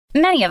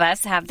Many of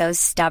us have those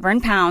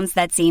stubborn pounds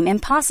that seem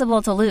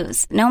impossible to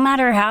lose, no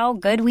matter how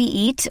good we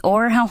eat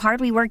or how hard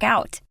we work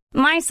out.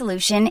 My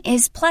solution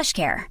is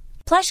PlushCare.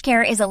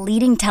 PlushCare is a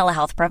leading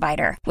telehealth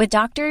provider with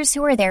doctors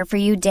who are there for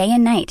you day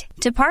and night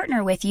to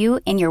partner with you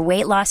in your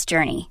weight loss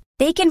journey.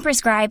 They can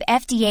prescribe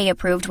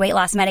FDA-approved weight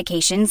loss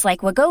medications like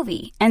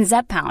Wegovy and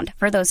Zepbound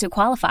for those who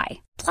qualify.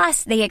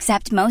 Plus, they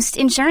accept most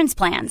insurance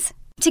plans.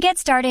 To get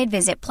started,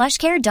 visit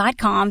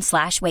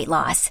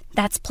plushcare.com/weightloss.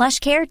 That's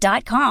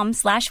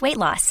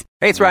plushcare.com/weightloss.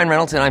 Hey, it's Ryan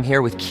Reynolds, and I'm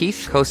here with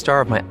Keith,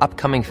 co-star of my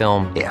upcoming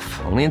film, If,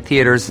 only in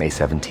theaters May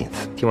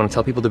 17th. Do you want to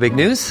tell people the big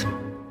news?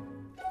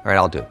 All right,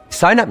 I'll do it.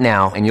 Sign up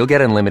now and you'll get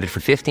unlimited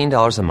for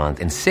 $15 a month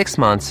and 6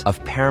 months of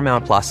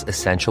Paramount Plus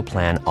Essential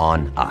Plan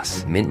on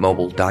us.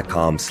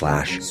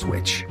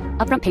 MintMobile.com/switch.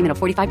 Upfront payment of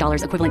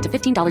 $45 equivalent to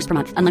 $15 per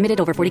month. Unlimited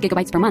over 40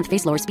 gigabytes per month.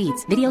 Face lower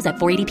speeds. Videos at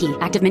 480p.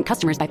 Active Mint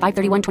customers by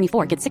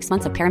 531.24 get 6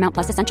 months of Paramount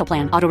Plus Essential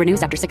Plan. Auto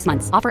renews after 6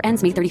 months. Offer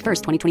ends May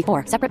 31st,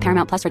 2024. Separate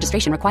Paramount Plus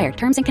registration required.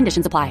 Terms and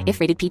conditions apply if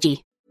rated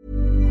PG.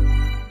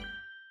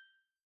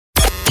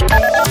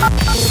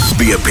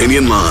 The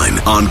Opinion Line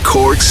on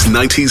Cork's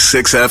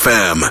 96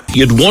 FM.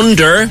 You'd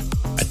wonder,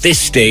 at this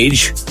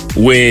stage,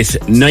 with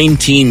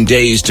 19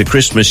 days to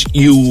Christmas,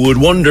 you would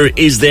wonder,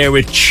 is there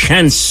a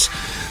chance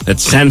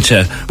that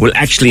Santa will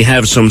actually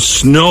have some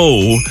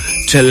snow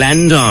to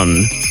land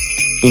on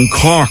in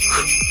Cork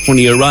when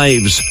he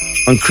arrives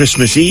on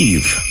Christmas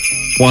Eve?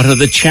 What are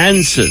the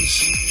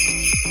chances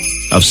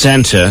of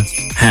Santa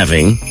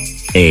having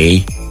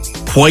a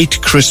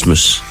white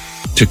Christmas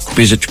to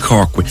visit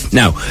Cork with?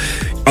 Now,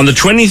 on the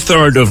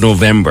 23rd of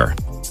November,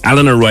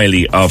 Alan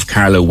O'Reilly of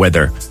Carlow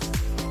Weather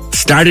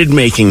started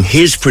making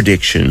his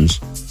predictions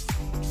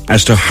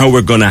as to how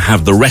we're going to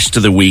have the rest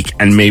of the week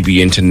and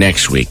maybe into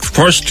next week.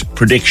 First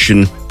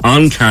prediction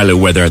on Carlow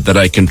Weather that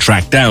I can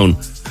track down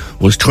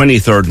was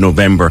 23rd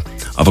November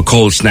of a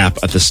cold snap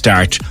at the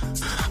start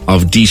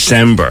of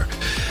December.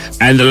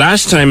 And the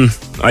last time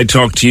I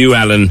talked to you,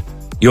 Alan,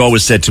 you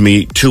always said to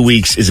me 2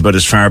 weeks is about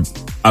as far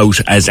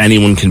out as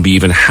anyone can be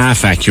even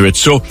half accurate.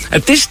 So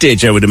at this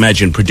stage, I would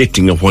imagine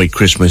predicting a white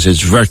Christmas is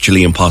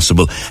virtually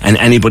impossible, and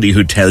anybody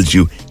who tells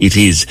you it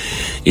is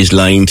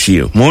lying to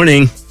you.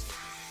 Morning.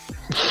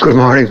 Good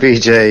morning,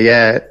 PJ.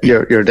 Yeah,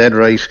 you're dead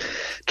right.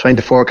 Trying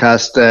to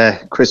forecast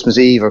Christmas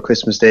Eve or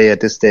Christmas Day at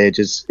this stage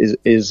is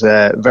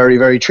very,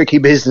 very tricky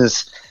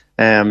business.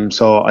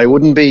 So I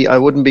wouldn't be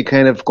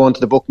kind of going to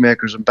the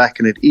bookmakers and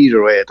backing it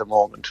either way at the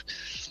moment.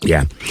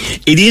 Yeah.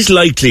 It is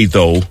likely,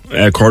 though,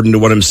 according to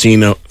what I'm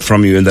seeing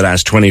from you in the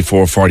last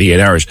 24, 48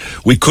 hours,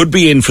 we could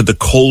be in for the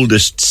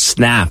coldest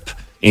snap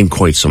in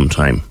quite some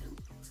time.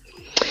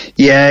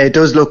 Yeah, it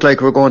does look like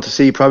we're going to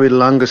see probably the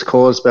longest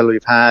cold spell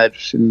we've had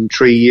in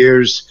 3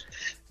 years.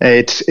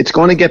 It's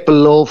going to get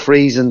below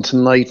freezing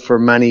tonight for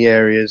many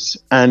areas,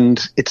 and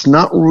it's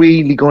not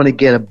really going to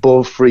get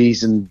above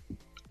freezing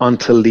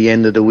until the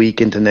end of the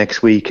week into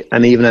next week.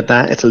 And even at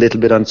that, it's a little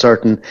bit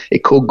uncertain.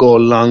 It could go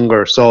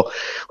longer. So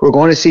we're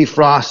going to see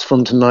frost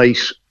from tonight,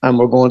 and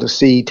we're going to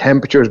see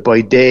temperatures by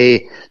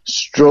day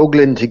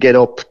struggling to get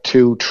up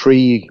to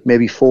 3,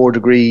 maybe 4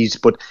 degrees.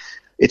 But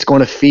it's going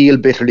to feel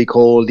bitterly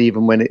cold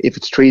even if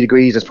it's 3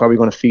 degrees, it's probably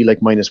going to feel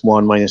like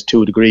 -1,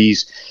 -2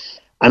 degrees.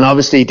 And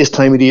obviously this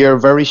time of the year,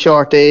 very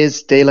short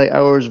days, daylight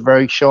hours,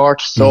 very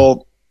short.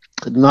 So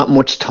not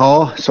much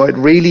thaw. So it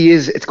really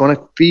is, it's going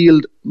to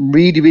feel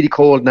really, really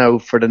cold now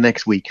for the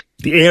next week.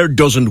 The air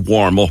doesn't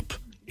warm up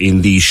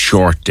in these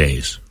short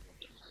days.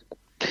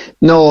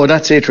 No,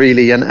 that's it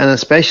really. And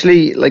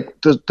especially, like,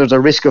 there's a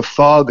risk of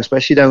fog,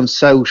 especially down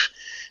south,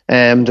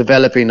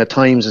 developing at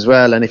times as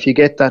well. And if you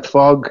get that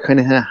fog kind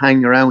of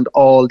hang around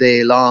all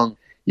day long,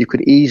 you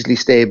could easily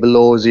stay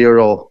below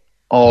zero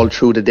all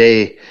through the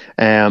day.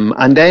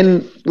 And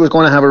then we're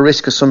going to have a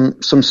risk of some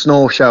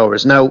snow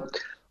showers. Now,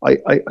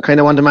 I kind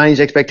of want to manage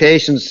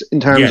expectations in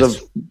terms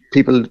of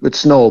people with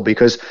snow,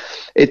 because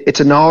it's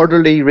a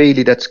northerly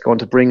really that's going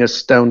to bring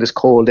us down this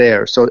cold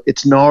air. So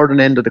it's northern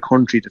end of the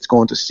country that's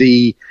going to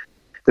see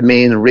the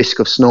main risk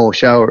of snow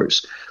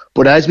showers.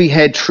 But as we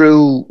head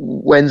through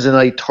Wednesday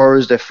night,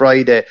 Thursday,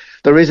 Friday,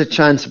 there is a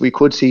chance that we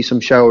could see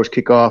some showers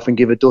kick off and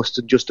give a dust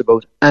to just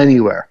about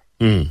anywhere.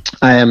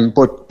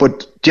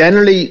 But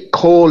generally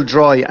cold,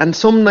 dry, and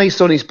some nice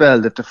sunny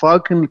spell. If the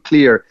fog can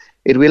clear,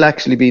 it will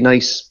actually be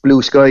nice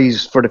blue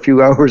skies for the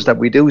few hours that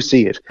we do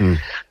see it.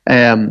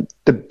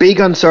 The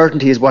big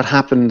uncertainty is what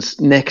happens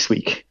next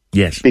week.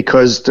 Yes.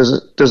 Because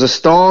there's a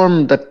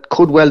storm that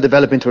could well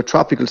develop into a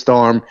tropical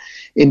storm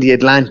in the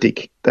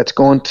Atlantic that's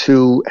going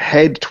to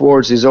head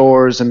towards the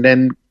Azores and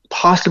then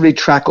possibly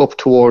track up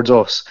towards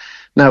us.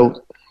 Now,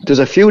 there's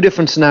a few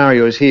different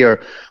scenarios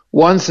here.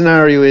 One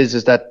scenario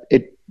is that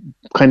it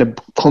kind of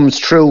comes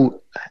through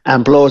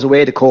and blows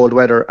away the cold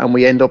weather, and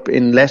we end up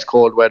in less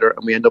cold weather,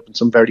 and we end up in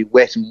some very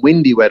wet and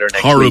windy weather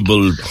next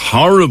week.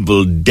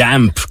 Horrible,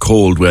 damp,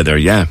 cold weather,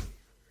 yeah.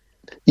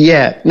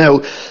 Yeah,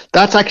 now,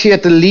 that's actually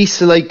at the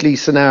least likely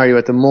scenario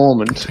at the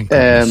moment.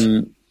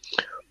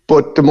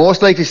 But the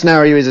most likely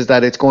scenario is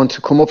that it's going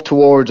to come up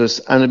towards us,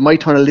 and it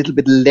might turn a little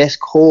bit less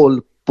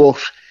cold,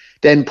 but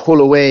then pull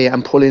away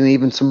and pull in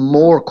even some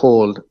more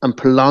cold and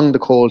prolong the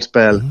cold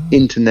spell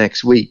into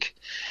next week.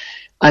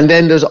 And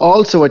then there's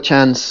also a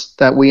chance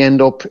that we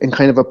end up in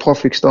kind of a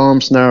perfect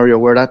storm scenario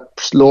where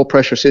that low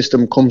pressure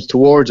system comes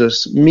towards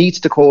us, meets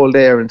the cold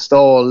air and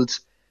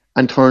stalls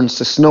and turns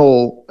to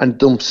snow and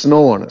dumps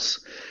snow on us.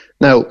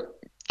 Now,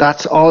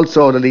 that's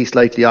also the least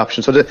likely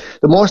option. So the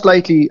most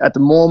likely at the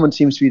moment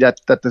seems to be that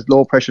the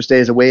low pressure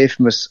stays away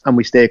from us and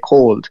we stay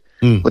cold.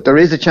 But there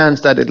is a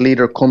chance that it'll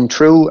either come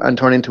through and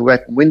turn into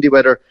wet and windy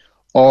weather,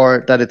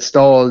 or that it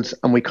stalls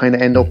and we kind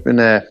of end up in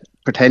a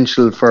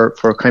potential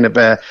for kind of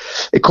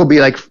it could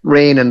be like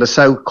rain in the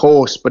south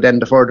coast, but then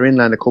the further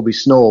inland it could be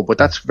snow. But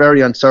that's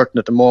very uncertain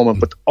at the moment.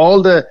 But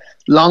all the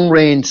long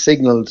range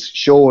signals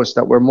show us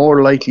that we're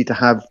more likely to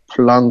have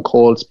prolonged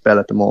cold spell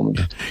at the moment.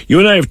 You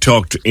and I have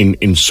talked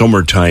in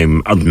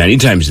summertime, many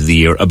times of the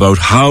year, about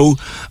how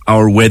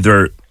our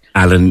weather,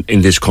 Alan,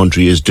 in this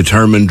country is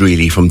determined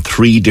really from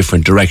three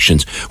different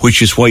directions,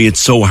 which is why it's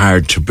so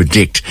hard to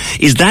predict.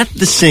 Is that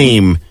the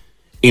same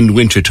in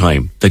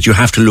wintertime, that you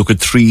have to look at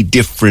three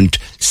different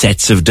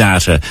sets of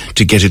data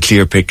to get a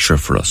clear picture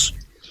for us?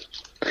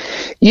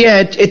 Yeah,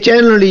 it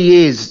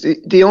generally is.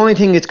 The only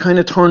thing, it's kind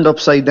of turned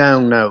upside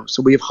down now.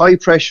 So we have high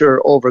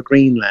pressure over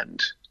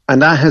Greenland,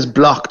 and that has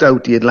blocked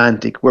out the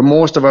Atlantic, where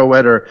most of our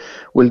weather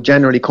will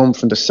generally come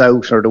from the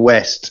south or the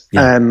west.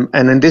 Yeah.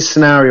 And in this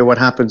scenario, what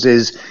happens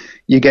is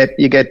you get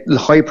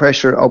high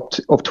pressure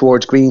up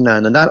towards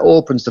Greenland, and that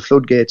opens the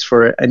floodgates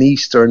for an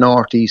east or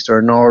northeast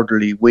or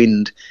northerly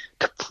wind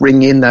to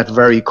bring in that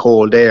very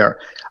cold air.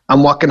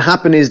 And what can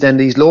happen is then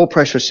these low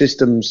pressure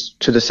systems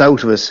to the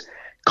south of us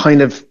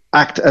kind of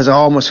act as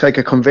almost like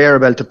a conveyor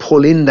belt to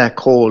pull in that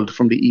cold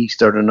from the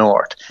east or the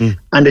north.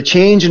 And the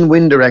change in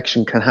wind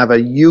direction can have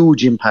a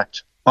huge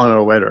impact on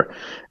our weather.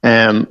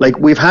 Like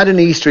we've had an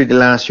easterly the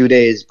last few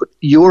days, but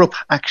Europe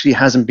actually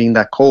hasn't been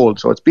that cold.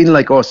 So it's been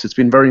like us, it's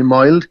been very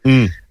mild.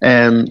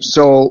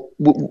 So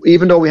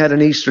even though we had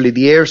an easterly,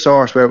 the air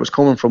source where it was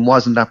coming from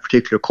wasn't that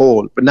particular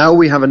cold. But now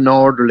we have a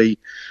northerly,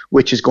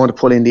 which is going to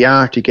pull in the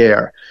Arctic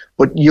air.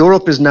 But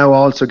Europe is now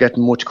also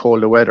getting much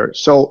colder weather.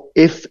 So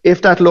if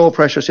that low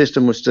pressure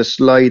system was to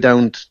slide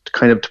down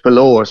to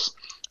below us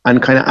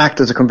and kind of act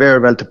as a conveyor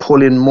belt to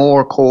pull in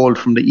more cold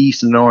from the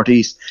east and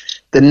northeast,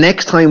 the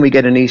next time we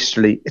get an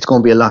easterly, it's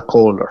going to be a lot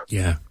colder.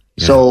 Yeah.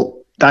 So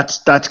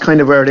that's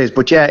kind of where it is.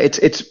 But yeah,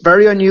 it's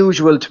very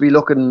unusual to be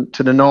looking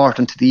to the north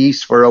and to the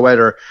east for our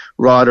weather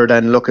rather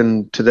than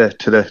looking to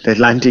the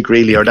Atlantic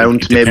really, or down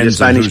to maybe the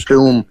Spanish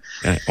plume.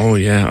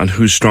 And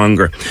who's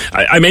stronger.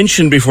 I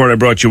mentioned before I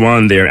brought you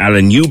on there,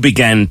 Alan, you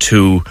began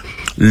to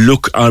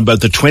look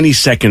about the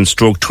 22nd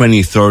stroke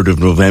 23rd of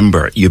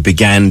November. You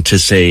began to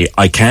say,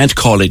 I can't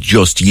call it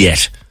just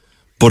yet,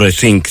 but I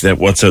think that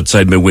what's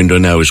outside my window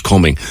now is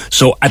coming.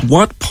 So at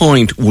what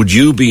point would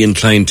you be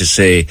inclined to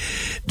say,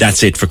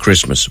 that's it for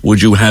Christmas?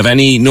 Would you have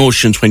any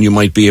notions when you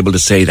might be able to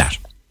say that?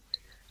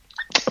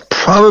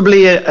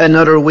 Probably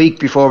another week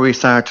before we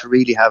start to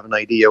really have an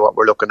idea what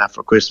we're looking at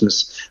for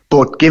Christmas.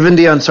 But given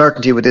the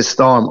uncertainty with this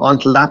storm,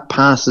 until that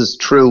passes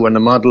through and the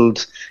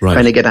models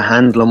kind of get a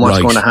handle on what's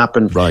going to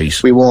happen,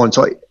 we won't.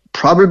 So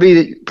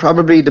probably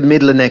the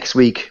middle of next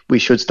week, we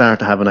should start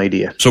to have an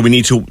idea. So we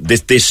need to,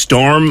 this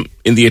storm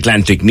in the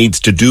Atlantic needs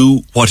to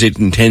do what it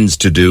intends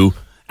to do.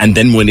 And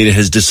then when it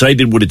has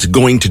decided what it's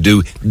going to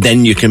do,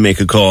 then you can make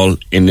a call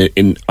on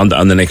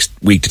the next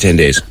week to 10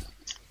 days.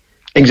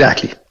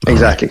 Exactly.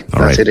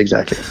 That's it,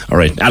 exactly. All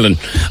right, Alan,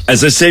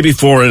 as I say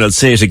before, and I'll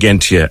say it again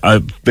to you,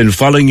 I've been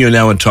following you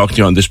now and talking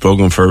to you on this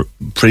programme for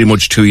pretty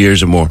much 2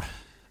 years or more.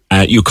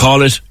 You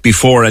call it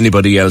before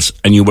anybody else,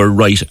 and you were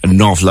right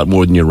an awful lot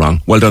more than you're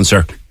wrong. Well done,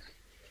 sir.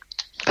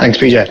 Thanks,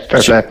 PJ.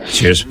 Fair play.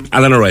 Cheers.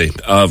 Alan O'Reilly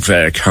of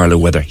Carlow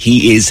Weather.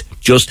 He is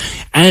just,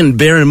 and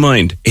bear in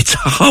mind, it's a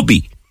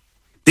hobby.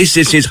 This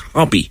is his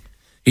hobby.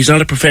 He's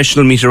not a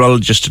professional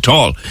meteorologist at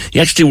all. He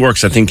actually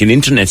works, I think, in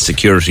internet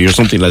security or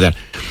something like that.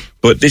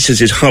 But this is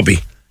his hobby.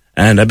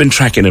 And I've been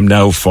tracking him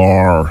now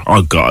for,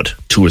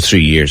 2 or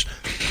 3 years.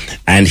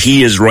 And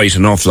he is right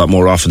an awful lot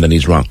more often than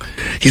he's wrong.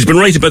 He's been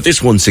right about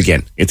this once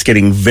again. It's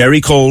getting very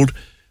cold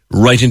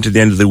right into the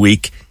end of the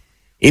week.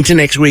 Into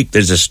next week,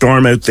 there's a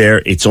storm out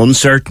there. It's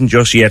uncertain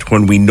just yet.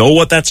 When we know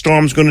what that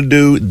storm's going to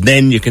do,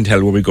 then you can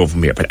tell where we go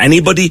from here. But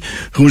anybody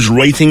who's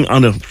writing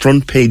on a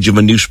front page of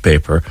a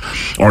newspaper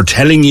or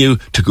telling you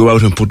to go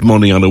out and put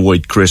money on a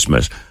white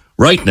Christmas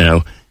right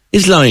now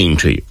is lying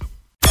to you.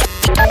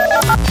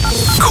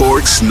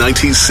 Cork's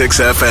 96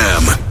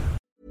 FM.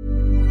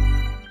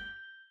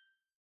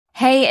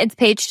 Hey, it's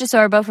Paige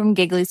DeSorbo from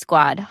Giggly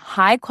Squad.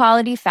 High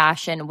quality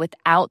fashion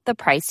without the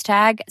price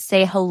tag.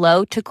 Say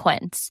hello to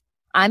Quince.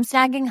 I'm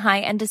snagging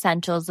high-end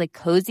essentials like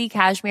cozy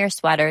cashmere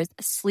sweaters,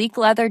 sleek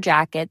leather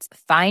jackets,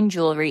 fine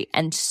jewelry,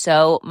 and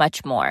so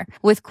much more.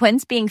 With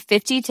Quince being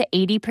 50 to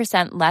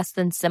 80% less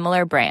than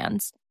similar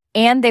brands.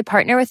 And they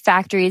partner with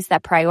factories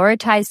that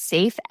prioritize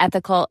safe,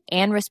 ethical,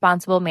 and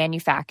responsible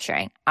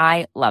manufacturing.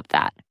 I love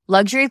that.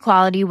 Luxury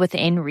quality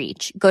within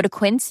reach. Go to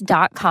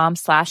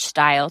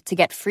quince.com/style to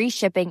get free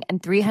shipping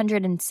and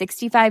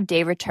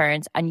 365-day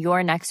returns on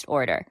your next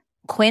order.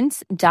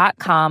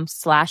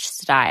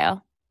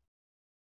 Quince.com/style.